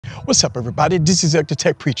What's up, everybody? This is the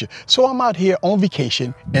Tech Preacher. So I'm out here on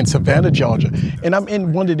vacation in Savannah, Georgia, and I'm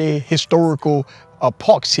in one of the historical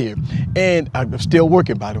parks here. And I'm still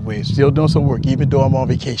working, by the way, still doing some work, even though I'm on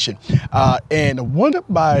vacation. And one of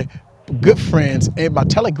my good friends and my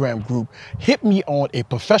Telegram group hit me on a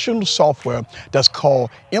professional software that's called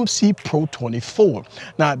mcpro24.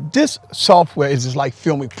 Now, this software is just like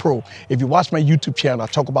McPro. If you watch my YouTube channel, I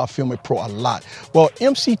talk about McPro a lot. Well,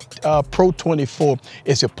 mcpro24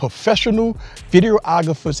 is a professional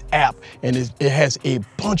videographer's app, and it has a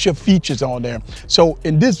bunch of features on there. So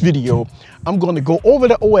in this video, I'm going to go over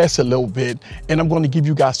the OS a little bit, and I'm going to give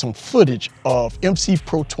you guys some footage of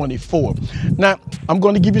mcpro24. Now, I'm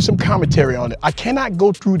going to give you some commentary on it. I cannot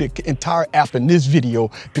go through the entire app in this video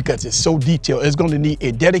because it's so detailed. It's going to need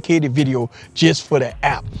a dedicated video just for the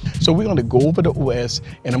app. So we're going to go over the OS,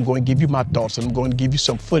 and I'm going to give you my thoughts, and I'm going to give you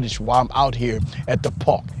some footage while I'm out here at the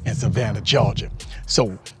park in Savannah, Georgia.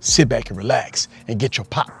 So sit back and relax and get your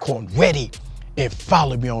popcorn ready and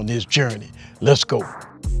follow me on this journey. Let's go.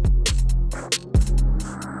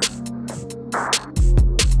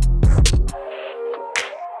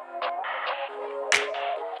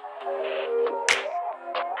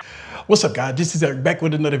 What's up, guys? This is Eric back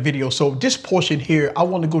with another video. So this portion here, I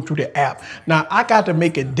want to go through the app. Now, I got to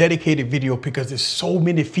make a dedicated video because there's so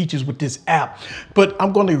many features with this app, but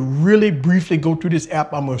I'm going to really briefly go through this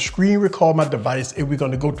app. I'm going to screen record my device and we're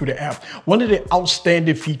going to go through the app. One of the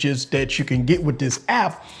outstanding features that you can get with this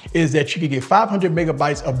app is that you can get 500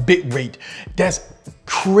 megabytes of bit rate. That's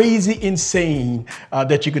crazy insane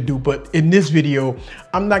that you could do, but in this video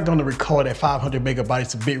I'm not going to record at 500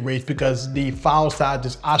 megabytes of bit rate because the file size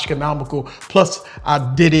is astronomical. Plus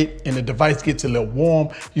I did it and the device gets a little warm,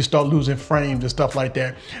 you start losing frames and stuff like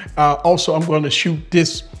that. Also, I'm going to shoot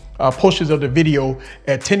this portions of the video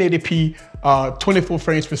at 1080p 24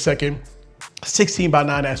 frames per second,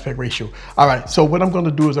 16:9 aspect ratio. All right, so what I'm going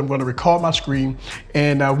to do is I'm going to record my screen,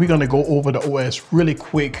 and we're going to go over the OS really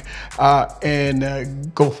quick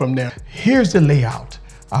and go from there. Here's the layout,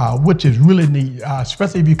 which is really neat,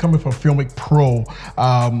 especially if you're coming from McPro.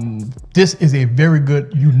 This is a very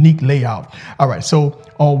good, unique layout. All right, so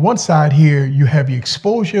on one side here, you have your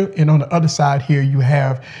exposure, and on the other side here, you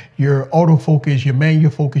have your autofocus, your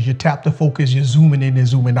manual focus, your tap to focus, your zooming in and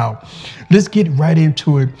zooming out. Let's get right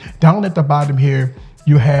into it. Down at the bottom here,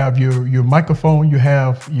 you have your microphone, you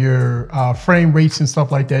have your frame rates and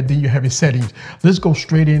stuff like that. Then you have your settings. Let's go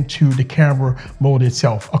straight into the camera mode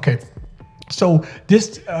itself. Okay. So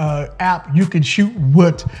this app, you can shoot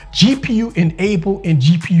with GPU enabled and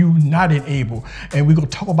GPU not enabled. And we're going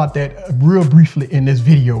to talk about that real briefly in this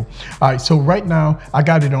video. All right, so right now I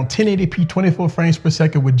got it on 1080p 24 frames per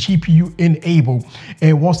second with GPU enabled.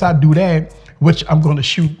 And once I do that, which I'm going to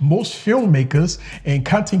shoot, most filmmakers and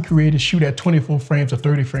content creators shoot at 24 frames or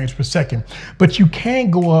 30 frames per second. But you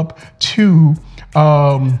can go up to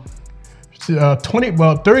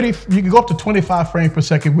 30, you can go up to 25 frames per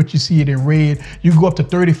second, which you see it in red. You can go up to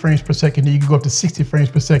 30 frames per second, and you can go up to 60 frames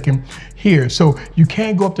per second here. So you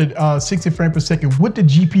can go up to 60 frames per second with the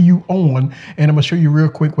GPU on, and I'm gonna show you real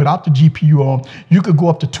quick without the GPU on. You could go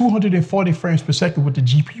up to 240 frames per second with the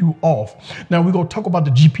GPU off. Now we're gonna talk about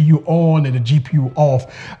the GPU on and the GPU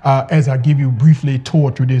off as I give you briefly a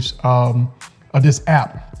tour through this this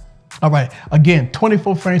app. All right, again,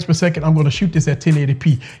 24 frames per second. I'm going to shoot this at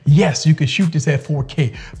 1080p. Yes, you can shoot this at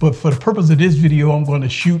 4K, but for the purpose of this video, I'm going to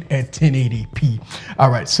shoot at 1080p. All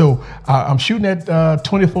right, so I'm shooting at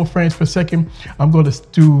 24 frames per second. I'm going to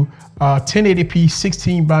do 1080p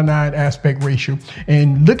 16:9 aspect ratio,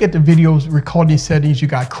 and look at the video's recording settings. You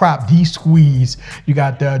got crop, de-squeeze, you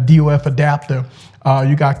got the DOF adapter,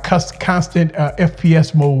 you got constant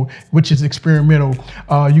FPS mode, which is experimental.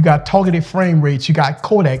 You got targeted frame rates. You got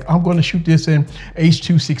codec. I'm going to shoot this in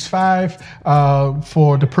H.265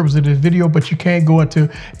 for the purpose of this video, but you can go into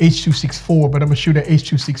H.264, but I'm going to shoot at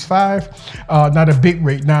H.265, not a bit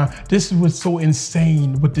rate. Now, this is what's so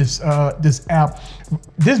insane with this this app.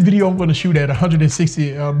 This video I'm going to shoot at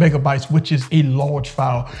 160 megabytes, which is a large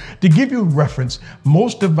file. To give you a reference,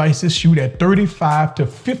 most devices shoot at 35 to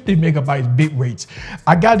 50 megabytes bit rates.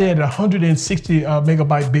 I got it at 160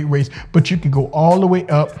 megabyte bit rates, but you can go all the way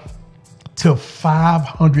up to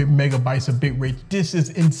 500 megabytes of bit rate. This is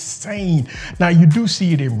insane. Now you do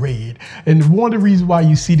see it in red. And one of the reasons why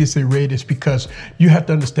you see this in red is because you have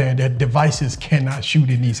to understand that devices cannot shoot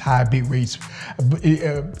in these high bit rates.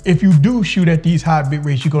 If you do shoot at these high bit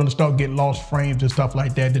rates, you're going to start getting lost frames and stuff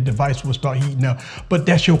like that. The device will start heating up, but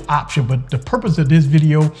that's your option. But the purpose of this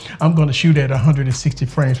video, I'm going to shoot at 160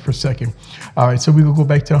 frames per second. All right, so we're going to go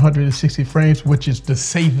back to 160 frames, which is the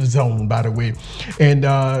safe zone, by the way. And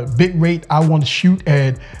bit rate rate. I want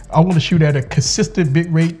to shoot at a consistent bit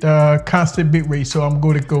rate, constant bit rate. So I'm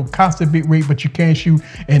going to go constant bit rate, but you can shoot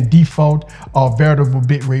in default or variable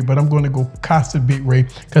bit rate. But I'm going to go constant bit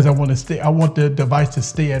rate because I want the device to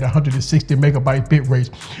stay at 160 megabyte bit rate.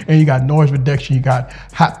 And you got noise reduction, you got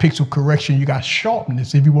hot pixel correction, you got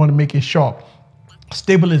sharpness if you want to make it sharp.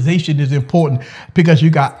 Stabilization is important because you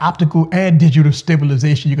got optical and digital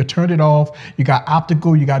stabilization. You can turn it off. You got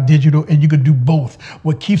optical, you got digital, and you can do both.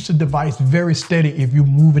 What keeps the device very steady if you're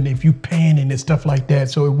moving, if you're panning and stuff like that.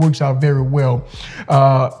 So it works out very well,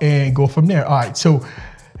 and go from there. All right. So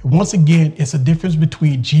once again, it's a difference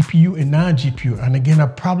between GPU and non-GPU. And again,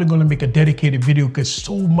 I'm probably going to make a dedicated video because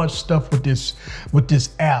so much stuff with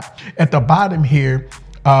this app. At the bottom here,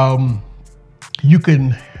 you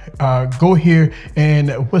can go here,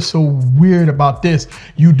 and what's so weird about this,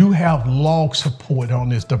 you do have log support on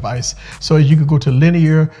this device. So you can go to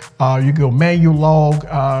linear, you can go manual log,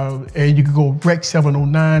 and you can go Rec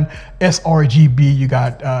 709, sRGB, you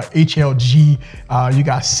got HLG, you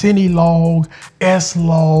got Cine log, S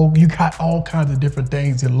log, you got all kinds of different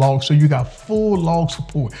things in log. So you got full log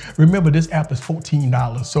support. Remember, this app is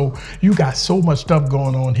 $14. So you got so much stuff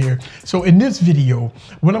going on here. So in this video,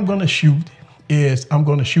 what I'm going to shoot is I'm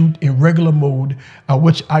going to shoot in regular mode,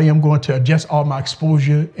 which I am going to adjust all my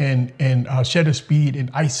exposure and shutter speed and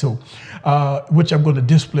ISO, which I'm going to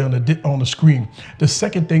display on the screen. The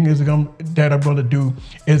second thing is that I'm going to do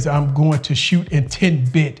is I'm going to shoot in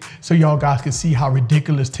 10-bit so y'all guys can see how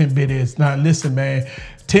ridiculous 10-bit is. Now listen, man,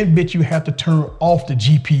 10-bit you have to turn off the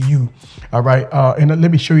GPU. All right, and let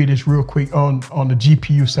me show you this real quick on the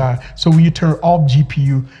GPU side. So when you turn off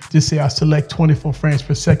GPU, just say I select 24 frames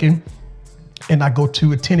per second. And I go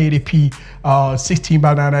to a 1080p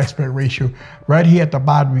 16:9 aspect ratio. Right here at the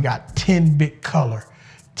bottom, we got 10-bit color,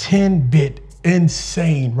 10-bit,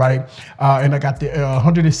 insane, right? And I got the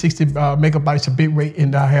 160 megabytes of bit rate,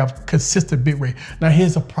 and I have consistent bit rate. Now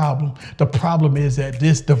here's a problem. The problem is that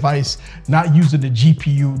this device, not using the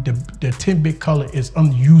GPU, the 10-bit color is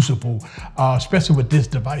unusable, especially with this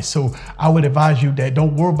device. So I would advise you that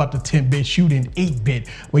don't worry about the 10-bit, shoot in 8-bit.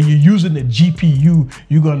 When you're using the GPU,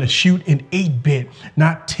 you're gonna shoot in 8-bit,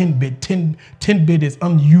 not 10-bit. 10-bit is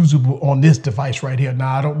unusable on this device right here.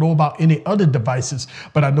 Now I don't know about any other devices,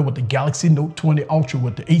 but I know with the Galaxy Note 20 Ultra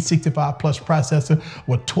with the 865 plus processor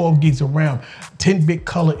with 12 gigs of RAM, 10-bit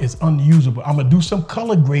color is unusable. I'm gonna do some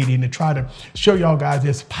color grading to try to show y'all guys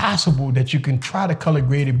it's possible that you can try to color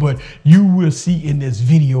grade it, but you will see in this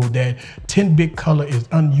video that 10-bit color is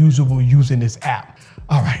unusable using this app.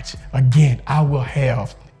 All right, again, I will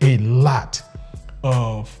have a lot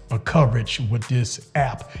of coverage with this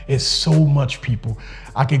app. It's so much, people.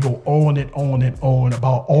 I can go on and on and on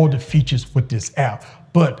about all the features with this app,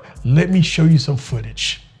 but let me show you some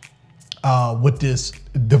footage with this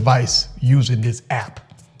device using this app.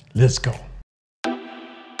 Let's go.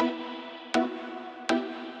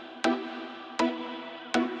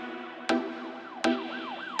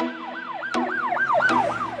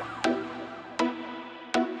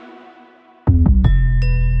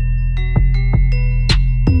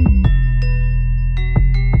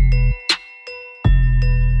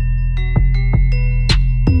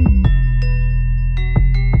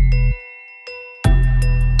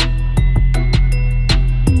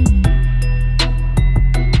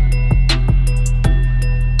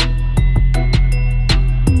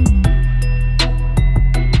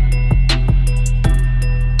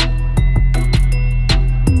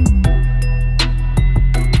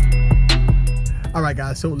 All right,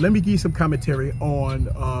 guys, so let me give you some commentary on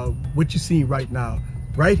what you're seeing right now.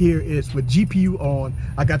 Right here is with GPU on.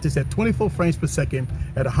 I got this at 24 frames per second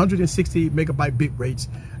at 160 megabyte bit rates.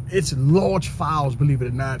 It's large files, believe it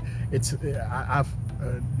or not. It's a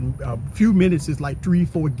few minutes is like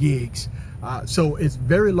 3-4 gigs. So it's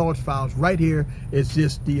very large files. Right here is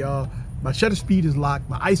just the my shutter speed is locked.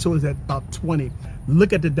 My ISO is at about 20.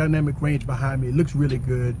 Look at the dynamic range behind me. It looks really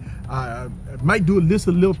good. I might do a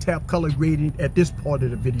little tap color grading at this part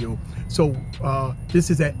of the video. So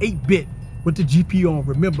this is at 8-bit with the GPU on.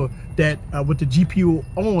 Remember that with the GPU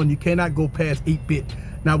on, you cannot go past 8-bit.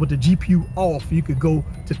 Now with the GPU off, you could go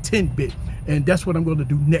to 10-bit. And that's what I'm going to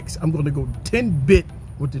do next. I'm going to go 10-bit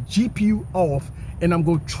with the GPU off, and I'm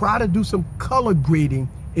going to try to do some color grading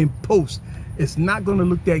in post. It's not going to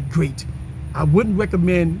look that great. I wouldn't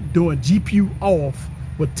recommend doing GPU off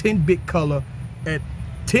with 10-bit color at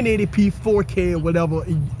 1080p, 4K, or whatever.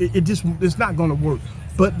 It's not going to work.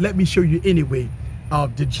 But let me show you anyway.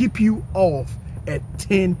 The GPU off at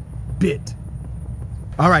 10-bit.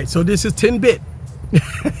 All right, so this is 10-bit.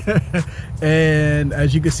 And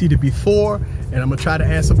as you can see the before, and I'm gonna try to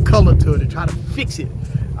add some color to it and try to fix it.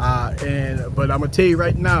 But I'm gonna tell you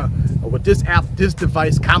right now, with this app, this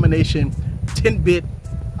device combination, 10-bit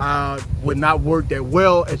would not work that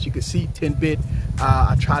well. As you can see, 10-bit,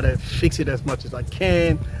 I try to fix it as much as I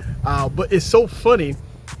can. But it's so funny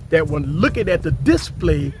that when looking at the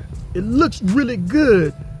display, it looks really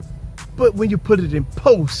good. But when you put it in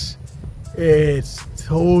post, it's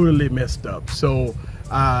totally messed up. So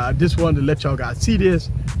I just wanted to let y'all guys see this.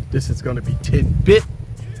 This is gonna be 10-bit,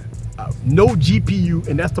 no GPU,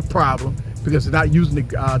 and that's the problem because it's not using the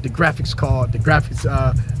graphics card, the graphics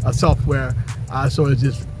software. So it's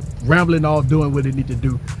just rambling off doing what it need to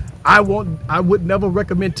do. I would never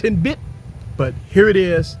recommend 10-bit, but here it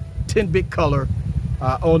is, 10-bit color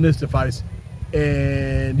on this device,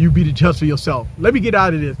 and you be the judge for yourself. Let me get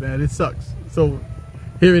out of this, man. It sucks. So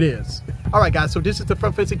here it is. All right, guys, so this is the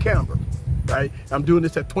front-facing camera, right? I'm doing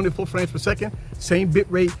this at 24 frames per second, same bit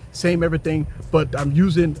rate, same everything, but I'm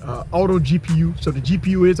using auto GPU, so the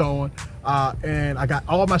GPU is on, and I got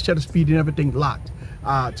all my shutter speed and everything locked.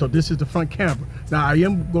 So this is the front camera. Now I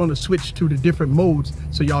am going to switch to the different modes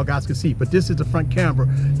so y'all guys can see, but this is the front camera.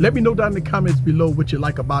 Let me know down in the comments below what you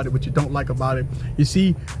like about it, what you don't like about it. You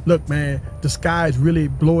see, look, man, the sky is really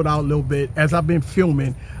blowing out a little bit. As I've been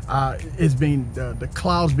filming, it's been the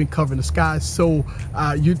clouds been covering the sky, so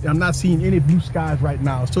I'm not seeing any blue skies right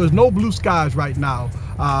now. So there's no blue skies right now,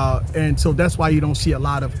 and so that's why you don't see a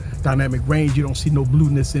lot of dynamic range. You don't see no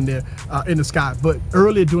blueness in there in the sky. But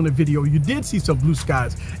earlier during the video, you did see some blue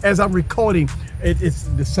skies. As I'm recording, it's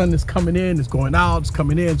the sun is coming in, it's going out, it's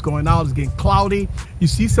coming in, it's going out, it's getting cloudy. You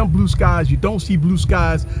see some blue skies, you don't see blue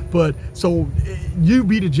skies, but so you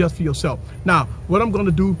be the judge for yourself. Now, what I'm going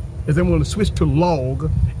to do is I'm going to switch to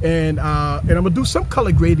log, and I'm going to do some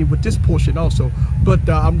color grading with this portion also, but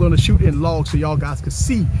I'm going to shoot in log so y'all guys can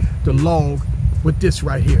see the log with this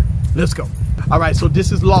right here. Let's go. All right, so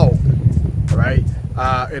this is log, all right,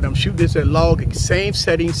 and I'm shooting this at log, same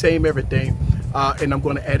setting, same everything, and I'm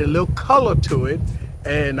going to add a little color to it,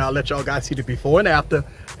 and I'll let y'all guys see the before and after.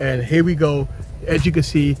 And here we go. As you can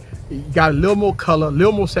see, you got a little more color, a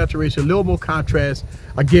little more saturation, a little more contrast.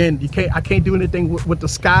 Again, I can't do anything with the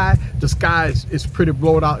sky. The sky is pretty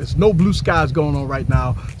blowed out. There's no blue skies going on right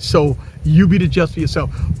now, so you be the judge for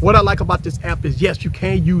yourself. What I like about this app is, yes, you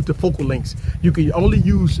can use the focal lengths. You can only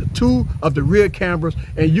use 2 of the rear cameras,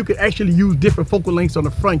 and you can actually use different focal lengths on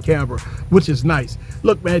the front camera, which is nice.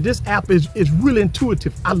 Look, man, this app is really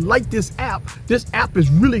intuitive. I like this app. This app is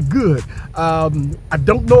really good. I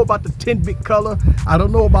don't know about the 10-bit color. I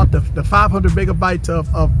don't know about the 500 megabytes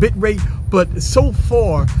of bit rate, but so far,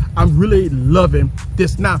 I'm really loving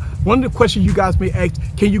this. Now, one of the questions you guys may ask,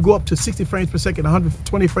 can you go up to 60 frames per second,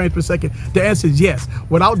 120 frames per second? The answer is yes.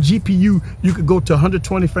 Without GPU, you could go to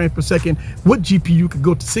 120 frames per second. With GPU, you could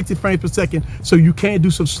go to 60 frames per second, so you can do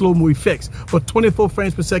some slow-mo effects. But 24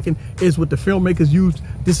 frames per second is what the filmmakers use.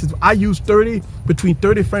 I use between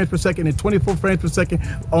 30 frames per second and 24 frames per second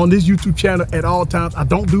on this YouTube channel at all times. I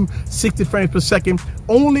don't do 60 frames per second.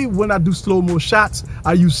 Only when I do slow-mo shots,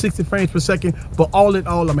 I use 60 frames per second, but all in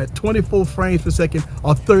all, I'm at 24 frames per second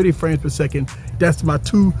or 30 frames per second. That's my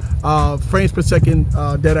 2 frames per second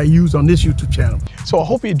that I use on this YouTube channel. So I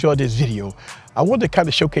hope you enjoyed this video. I wanted to kind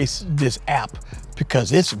of showcase this app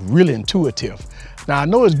because it's really intuitive. Now, I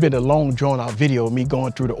know it's been a long drawn out video of me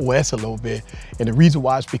going through the OS a little bit, and the reason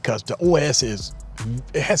why is because the OS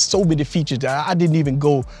it has so many features that I didn't even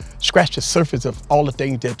go scratch the surface of all the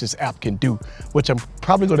things that this app can do, which I'm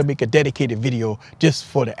probably going to make a dedicated video just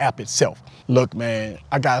for the app itself. Look, man,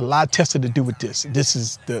 I got a lot of testing to do with this. This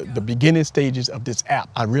is the beginning stages of this app.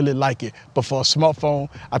 I really like it, but for a smartphone,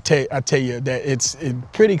 I tell you that it's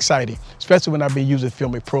pretty exciting, especially when I've been using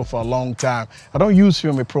McPro for a long time. I don't use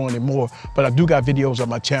McPro anymore, but I do got videos on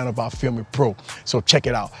my channel about McPro, so check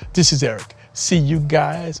it out. This is Eric. See you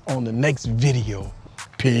guys on the next video.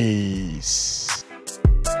 Peace.